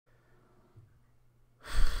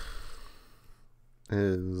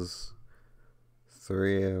is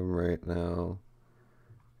 3 a.m. right now,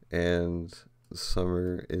 and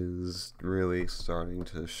summer is really starting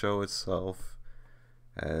to show itself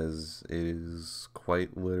as it is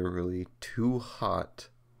quite literally too hot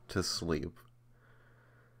to sleep.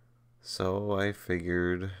 So I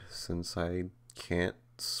figured since I can't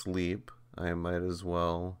sleep, I might as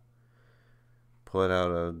well put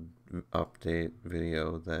out a update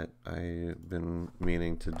video that I've been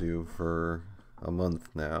meaning to do for a month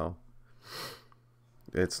now.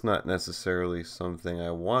 It's not necessarily something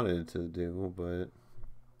I wanted to do, but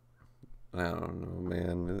I don't know,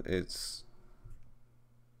 man. It's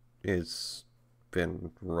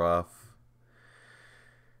been rough.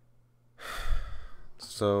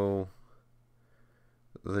 So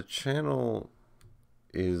the channel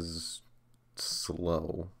is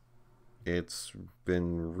slow. It's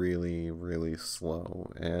been really, really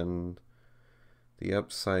slow, and the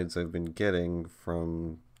upsides I've been getting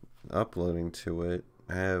from uploading to it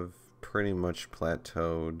have pretty much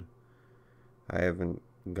plateaued. I haven't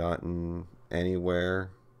gotten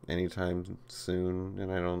anywhere anytime soon,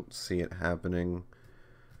 and I don't see it happening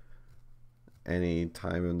any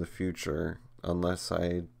time in the future unless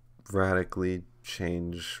I radically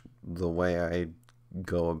change the way I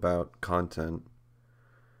go about content.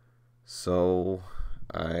 So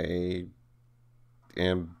I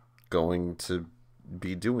am going to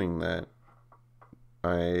be doing that.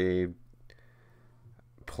 I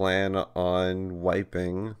plan on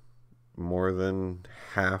wiping more than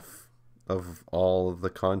half of all of the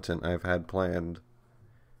content I've had planned.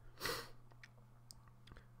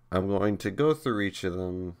 I'm going to go through each of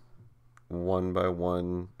them one by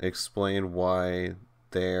one, explain why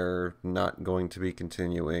they're not going to be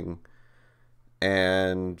continuing,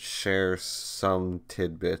 and share some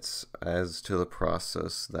tidbits as to the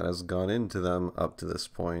process that has gone into them up to this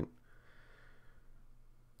point.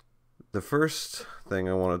 The first thing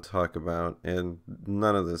I want to talk about, and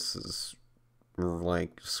none of this is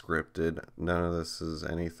like scripted, none of this is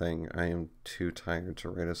anything. I am too tired to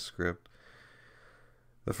write a script.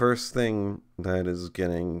 The first thing that is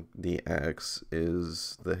getting the axe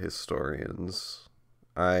is the historians.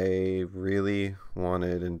 I really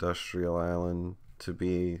wanted Industrial Island to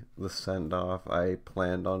be the send-off. I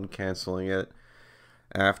planned on canceling it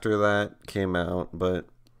after that came out, but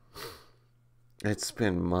it's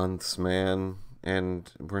been months, man,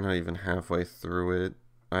 and we're not even halfway through it.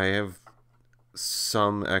 I have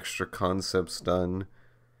some extra concepts done,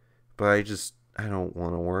 but I don't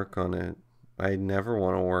want to work on it. I never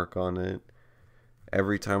want to work on it.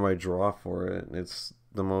 Every time I draw for it, it's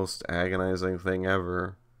the most agonizing thing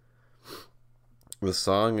ever. The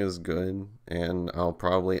song is good, and I'll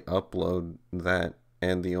probably upload that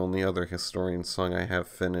and the only other historian song I have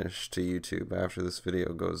finished to YouTube after this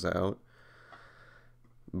video goes out.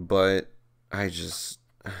 But I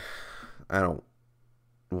don't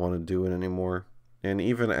want to do it anymore. And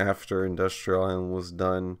even after Industrial Island was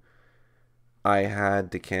done, I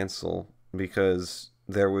had to cancel because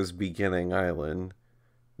there was Beginning Island,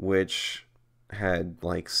 which had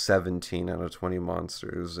like 17 out of 20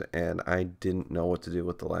 monsters, and I didn't know what to do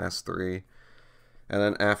with the last 3. And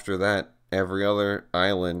then after that, every other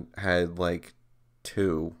island had like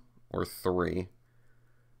 2 or 3.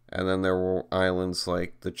 And then there were islands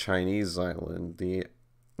like the Chinese island, the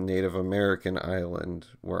Native American island,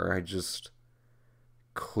 where I just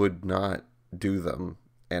could not do them.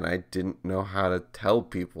 And I didn't know how to tell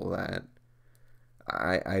people that.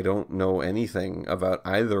 I don't know anything about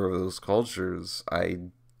either of those cultures. I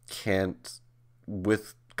can't,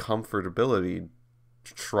 with comfortability,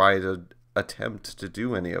 try to attempt to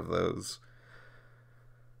do any of those.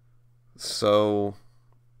 So,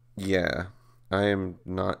 yeah, I am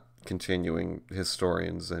not continuing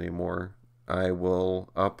historians anymore. I will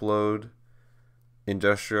upload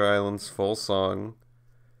Industrial Island's full song.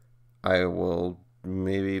 I will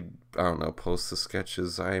maybe, I don't know, post the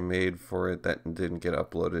sketches I made for it that didn't get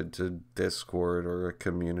uploaded to Discord or a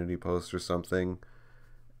community post or something.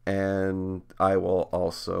 And I will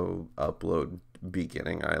also upload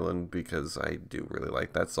Beginning Island because I do really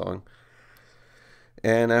like that song.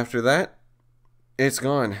 And after that, it's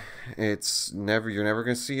gone. You're never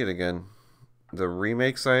gonna see it again. The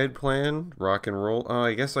remakes I had planned, Rock and Roll. Oh,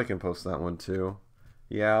 I guess I can post that one too.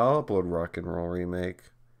 Yeah, I'll upload Rock and Roll remake.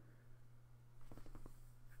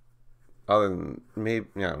 Other than maybe,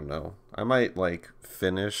 I don't know. I might like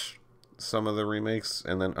finish some of the remakes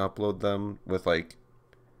and then upload them with like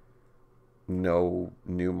no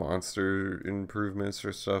new monster improvements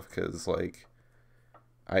or stuff, because like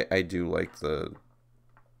I do like the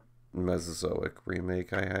Mesozoic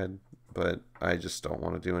remake I had, but I just don't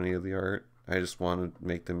want to do any of the art. I just want to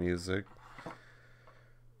make the music.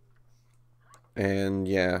 And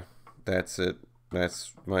yeah, that's it.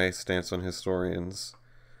 That's my stance on historians.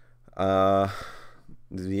 Uh,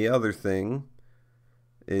 the other thing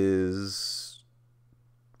is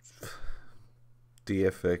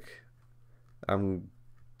Deific. I'm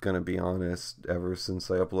gonna be honest, ever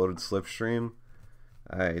since I uploaded Slipstream,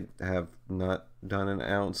 I have not done an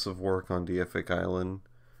ounce of work on Deific Island.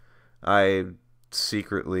 I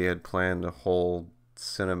secretly had planned a whole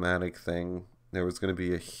cinematic thing. There was gonna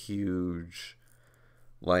be a huge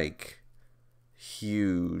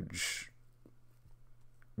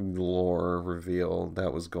lore reveal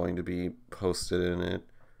that was going to be posted in it,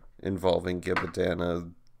 involving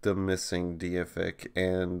Gibadana, the missing Deific,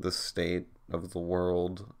 and the state of the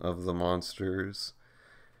world of the monsters.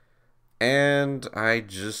 And I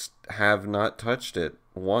just have not touched it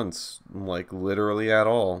once, like literally at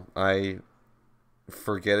all. I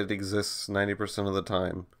forget it exists 90% of the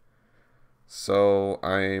time. So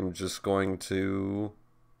I'm just going to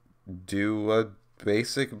do a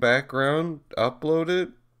basic background, upload it,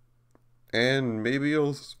 and maybe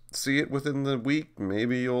you'll see it within the week.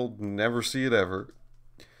 Maybe you'll never see it ever.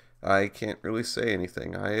 I can't really say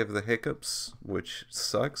anything. I have the hiccups, which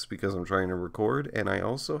sucks because I'm trying to record, and I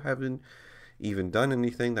also haven't even done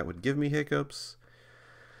anything that would give me hiccups.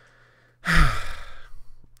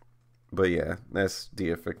 But yeah, that's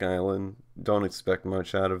Deific Island. Don't expect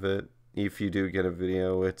much out of it. If you do get a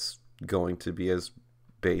video, it's going to be as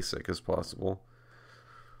basic as possible.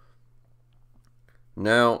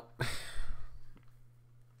 Now,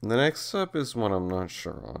 the next step is one I'm not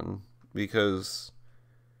sure on, because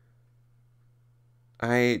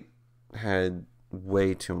I had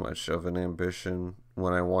way too much of an ambition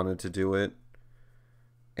when I wanted to do it,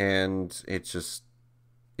 and it just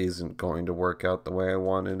isn't going to work out the way I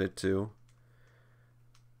wanted it to.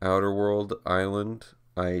 Outer World Island,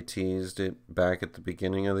 I teased it back at the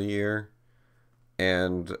beginning of the year,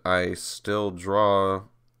 and I still draw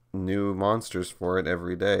new monsters for it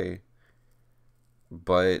every day.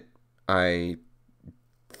 But I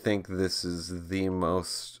think this is the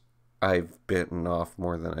most I've bitten off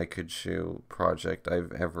more than I could chew project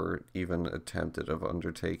I've ever even attempted of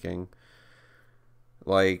undertaking.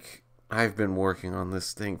 Like, I've been working on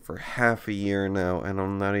this thing for half a year now, and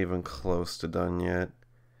I'm not even close to done yet.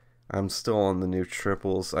 I'm still on the new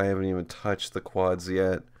triples. I haven't even touched the quads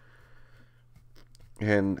yet.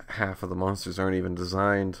 And half of the monsters aren't even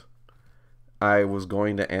designed. I was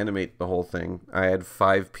going to animate the whole thing. I had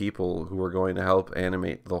 5 people who were going to help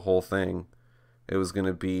animate the whole thing. It was going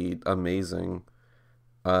to be amazing.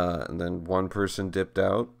 And then one person dipped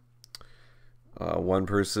out. One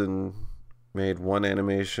person made one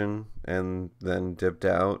animation and then dipped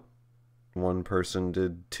out. One person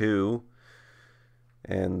did 2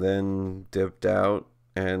 and then dipped out.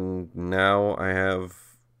 And now I have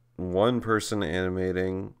one person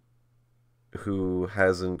animating who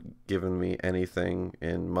hasn't given me anything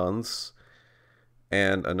in months,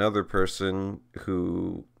 and another person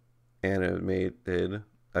who animated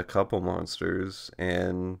a couple monsters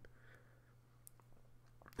and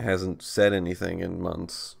hasn't said anything in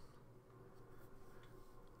months.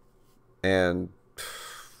 And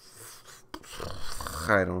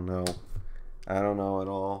I don't know. I don't know at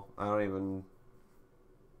all. I don't even...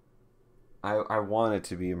 I want it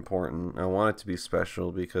to be important. I want it to be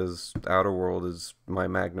special because Outer World is my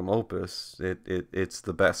magnum opus. It's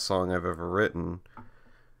the best song I've ever written.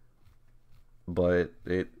 But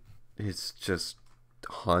it's just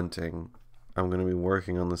haunting. I'm going to be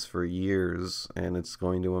working on this for years, and it's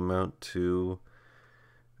going to amount to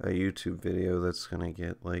a YouTube video that's going to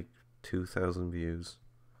get like 2,000 views.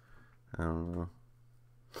 I don't know.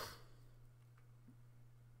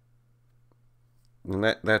 And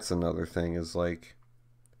that's another thing is like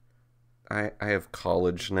I have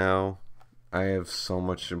college now. I have so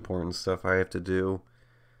much important stuff I have to do,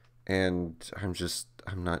 and I'm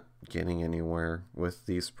not getting anywhere with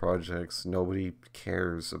these projects. Nobody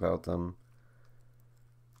cares about them.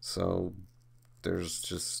 So there's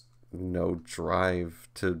just no drive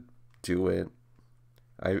to do it.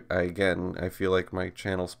 I feel like my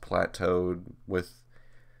channel's plateaued with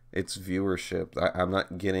its viewership. I'm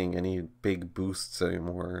not getting any big boosts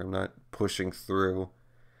anymore. I'm not pushing through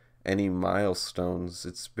any milestones.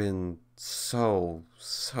 It's been so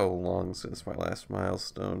long since my last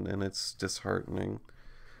milestone, and it's disheartening.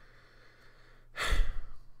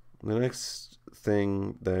 The next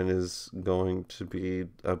thing that is going to be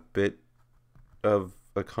a bit of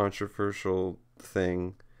a controversial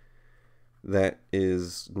thing that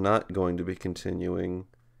is not going to be continuing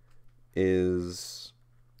is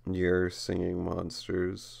your singing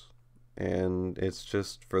monsters and it's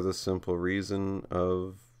just for the simple reason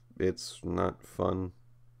of it's not fun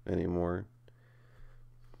anymore.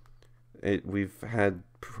 We've had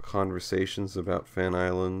conversations about fan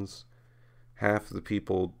islands. Half the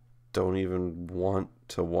people don't even want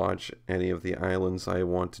to watch any of the islands I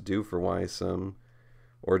want to do for YSM,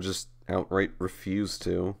 or just outright refuse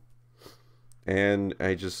to. And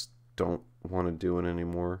I just don't want to do it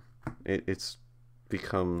anymore. It's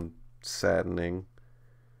become saddening.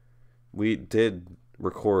 We did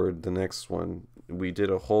record the next one. We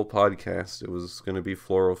did a whole podcast. It was going to be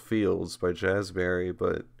Floral Fields by Jazzberry,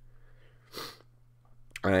 but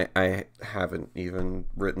I haven't even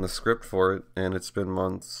written the script for it, and it's been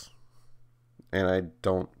months. And I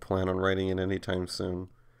don't plan on writing it anytime soon.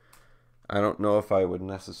 I don't know if I would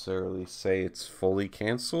necessarily say it's fully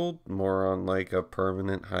canceled, more on like a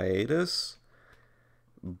permanent hiatus,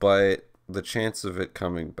 but the chance of it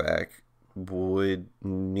coming back would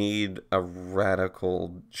need a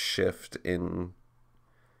radical shift in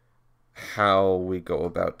how we go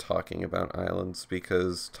about talking about islands,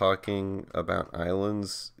 because talking about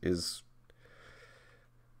islands is,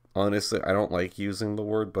 honestly, I don't like using the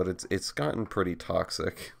word, but it's gotten pretty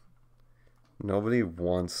toxic. Nobody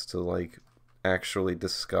wants to like actually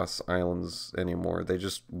discuss islands anymore. They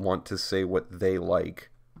just want to say what they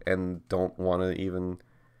like and don't want to even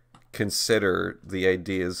consider the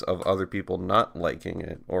ideas of other people not liking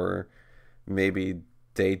it, or maybe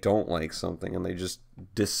they don't like something and they just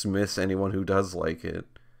dismiss anyone who does like it.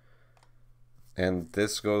 And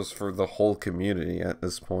this goes for the whole community at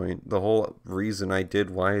this point. The whole reason I did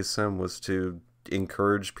YSM was to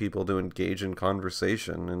encourage people to engage in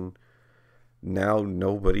conversation, and now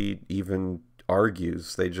nobody even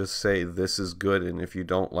argues. They just say this is good, and if you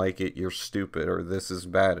don't like it, you're stupid, or this is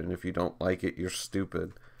bad, and if you don't like it, you're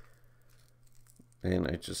stupid. And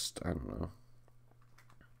I don't know.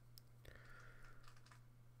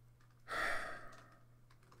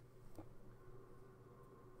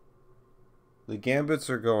 The Gambits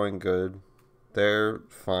are going good. They're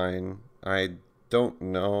fine. I don't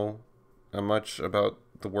know much about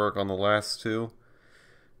the work on the last two,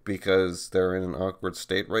 because they're in an awkward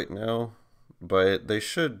state right now, but they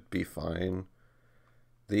should be fine.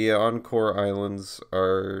 The Encore Islands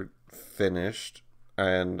are finished,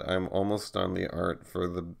 and I'm almost on the art for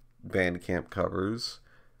the Bandcamp covers,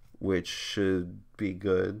 which should be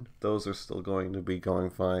good. Those are still going to be going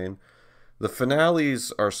fine. The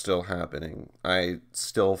finales are still happening. I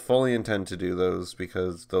still fully intend to do those,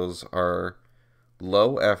 because those are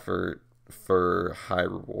low effort for high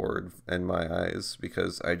reward in my eyes,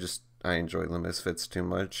 because I enjoy the Misfits too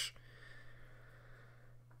much.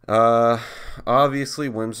 Obviously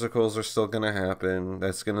whimsicals are still gonna happen.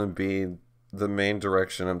 That's gonna be the main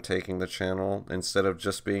direction I'm taking the channel. Instead of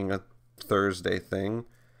just being a Thursday thing,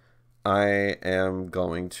 I am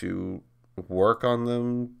going to work on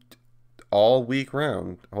them all week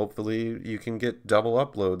round. Hopefully you can get double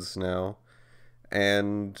uploads now,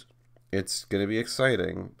 and it's going to be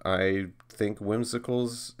exciting. I think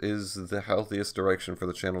Whimsicals is the healthiest direction for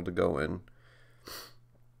the channel to go in.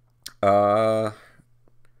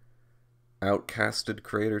 Outcasted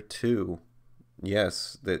Creator 2.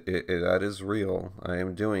 Yes, that is real. I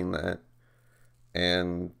am doing that,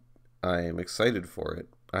 and I am excited for it.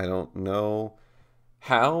 I don't know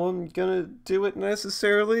how I'm gonna do it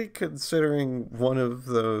necessarily, considering one of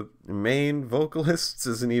the main vocalists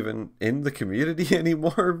isn't even in the community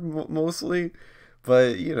anymore, mostly.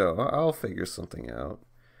 But, you know, I'll figure something out.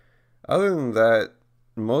 Other than that,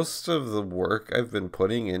 most of the work I've been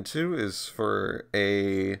putting into is for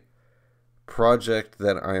a project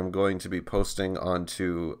that I am going to be posting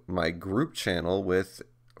onto my group channel with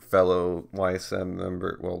fellow YSM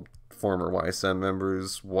former YSM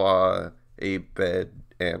members, Abed,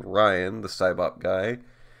 and Ryan, the Cybop guy.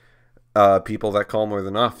 People that call more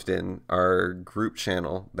than often, our group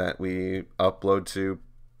channel that we upload to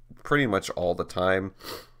pretty much all the time.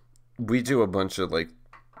 We do a bunch of like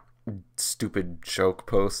stupid joke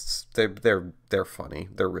posts. They're funny.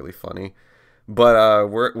 They're really funny. But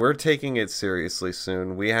we're taking it seriously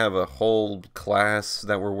soon. We have a whole class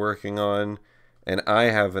that we're working on, and I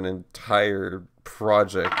have an entire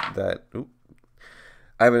project that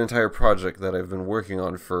I've been working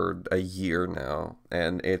on for a year now,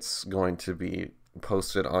 and it's going to be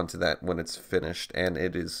posted onto that when it's finished, and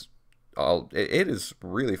it is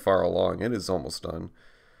really far along. It is almost done.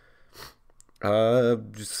 I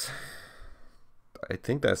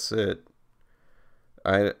think that's it.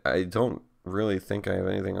 I don't really think I have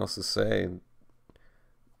anything else to say.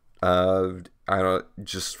 I don't,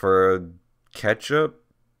 just for a catch up,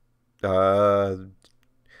 Outer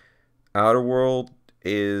World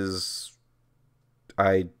is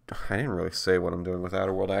I didn't really say what I'm doing with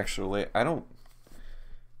Outer World actually. I don't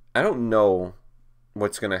know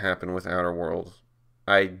what's going to happen with Outer World.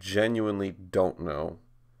 I genuinely don't know.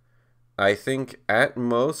 I think at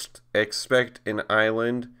most expect an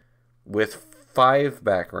island with 5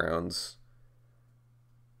 backgrounds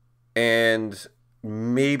and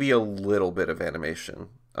maybe a little bit of animation.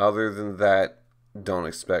 Other than that, don't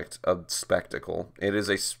expect a spectacle. It is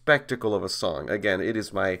a spectacle of a song. Again, it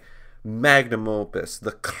is my magnum opus,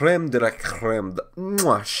 the creme de la creme, the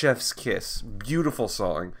mwah, chef's kiss. Beautiful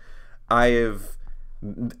song. I have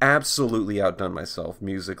absolutely outdone myself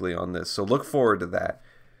musically on this, so look forward to that.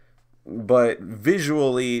 But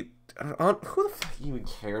visually, who the fuck even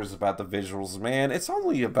cares about the visuals, man? It's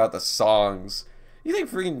only about the songs. You think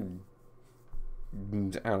freaking...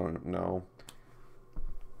 I don't know.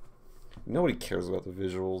 Nobody cares about the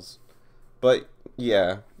visuals. But,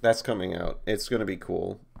 yeah, that's coming out. It's going to be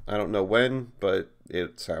cool. I don't know when, but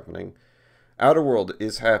it's happening. Outer World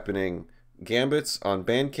is happening. Gambits on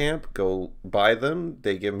Bandcamp. Go buy them.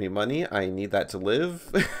 They give me money. I need that to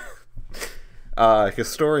live.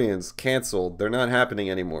 Historians canceled. They're not happening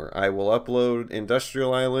anymore. I will upload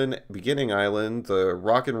Industrial Island, Beginning Island, the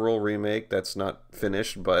rock and roll remake that's not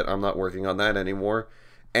finished, but I'm not working on that anymore,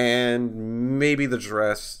 and maybe the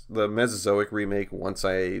Mesozoic remake once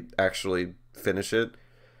I actually finish it.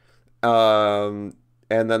 And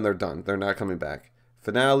then they're done. They're not coming back.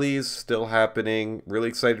 Finales still happening. Really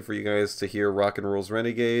excited for you guys to hear Rock and Roll's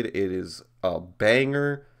Renegade. It is a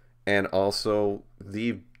banger, and also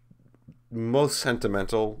the most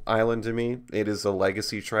sentimental island to me. It is a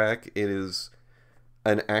legacy track. It is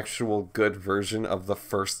an actual good version of the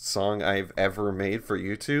first song I've ever made for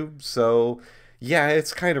YouTube. So yeah,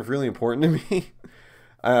 it's kind of really important to me.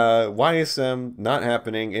 YSM not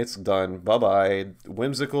happening. It's done. Bye-bye.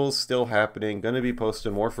 Whimsical's still happening. Gonna be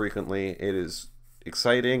posted more frequently. It is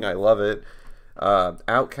exciting. I love it.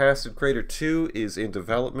 Outcasted Crater 2 is in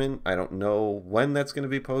development. I don't know when that's going to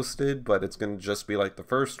be posted, but it's going to just be like the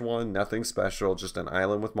first one. Nothing special, just an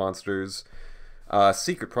island with monsters.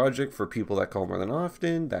 Secret Project for People That Call More Than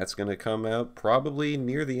Often. That's going to come out probably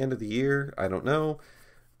near the end of the year. I don't know.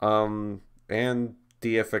 And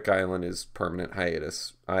Deific Island is permanent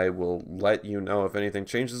hiatus. I will let you know if anything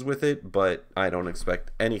changes with it, but I don't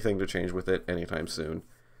expect anything to change with it anytime soon.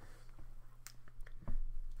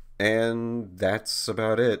 And that's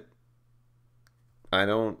about it. I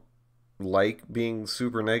don't like being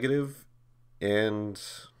super negative, and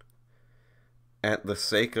at the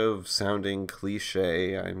sake of sounding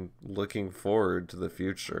cliche, I'm looking forward to the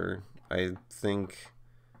future. I think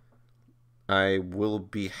I will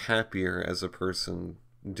be happier as a person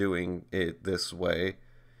doing it this way,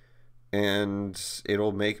 and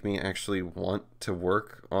it'll make me actually want to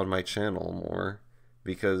work on my channel more,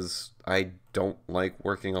 because I don't like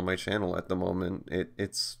working on my channel at the moment.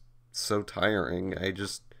 It's so tiring.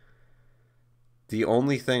 The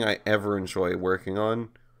only thing I ever enjoy working on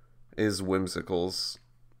is whimsicals,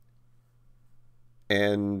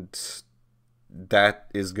 and that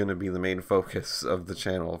is going to be the main focus of the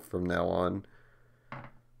channel from now on.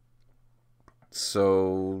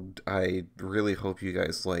 So I really hope you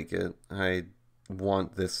guys like it. I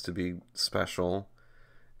want this to be special.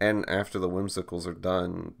 And after the whimsicals are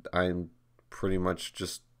done, I'm pretty much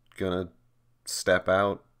just gonna step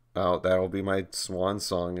out. That'll be my swan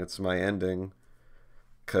song. It's my ending.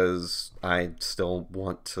 Because I still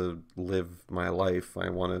want to live my life. I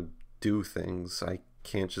want to do things. I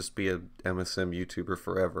can't just be a MSM YouTuber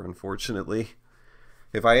forever, unfortunately.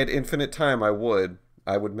 If I had infinite time, I would.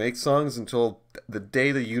 I would make songs until the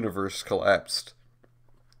day the universe collapsed.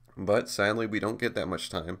 But sadly, we don't get that much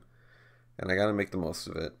time. And I gotta make the most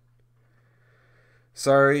of it.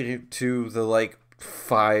 Sorry to the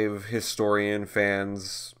 5 historian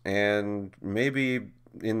fans, and maybe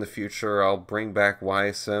in the future I'll bring back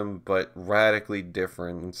YSM, but radically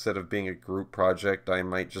different. Instead of being a group project, I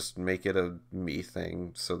might just make it a me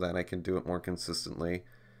thing so that I can do it more consistently.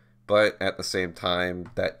 But at the same time,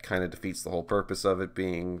 that kind of defeats the whole purpose of it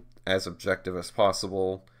being as objective as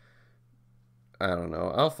possible. I don't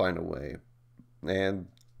know. I'll find a way. And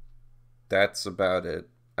that's about it.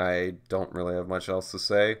 I don't really have much else to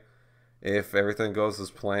say. If everything goes as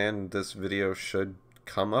planned, this video should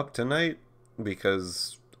come up tonight,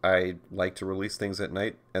 because I like to release things at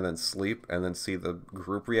night and then sleep and then see the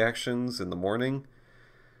group reactions in the morning.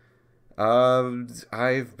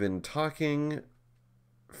 I've been talking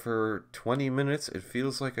for 20 minutes. It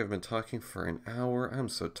feels like I've been talking for an hour. I'm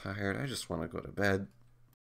so tired. I just want to go to bed.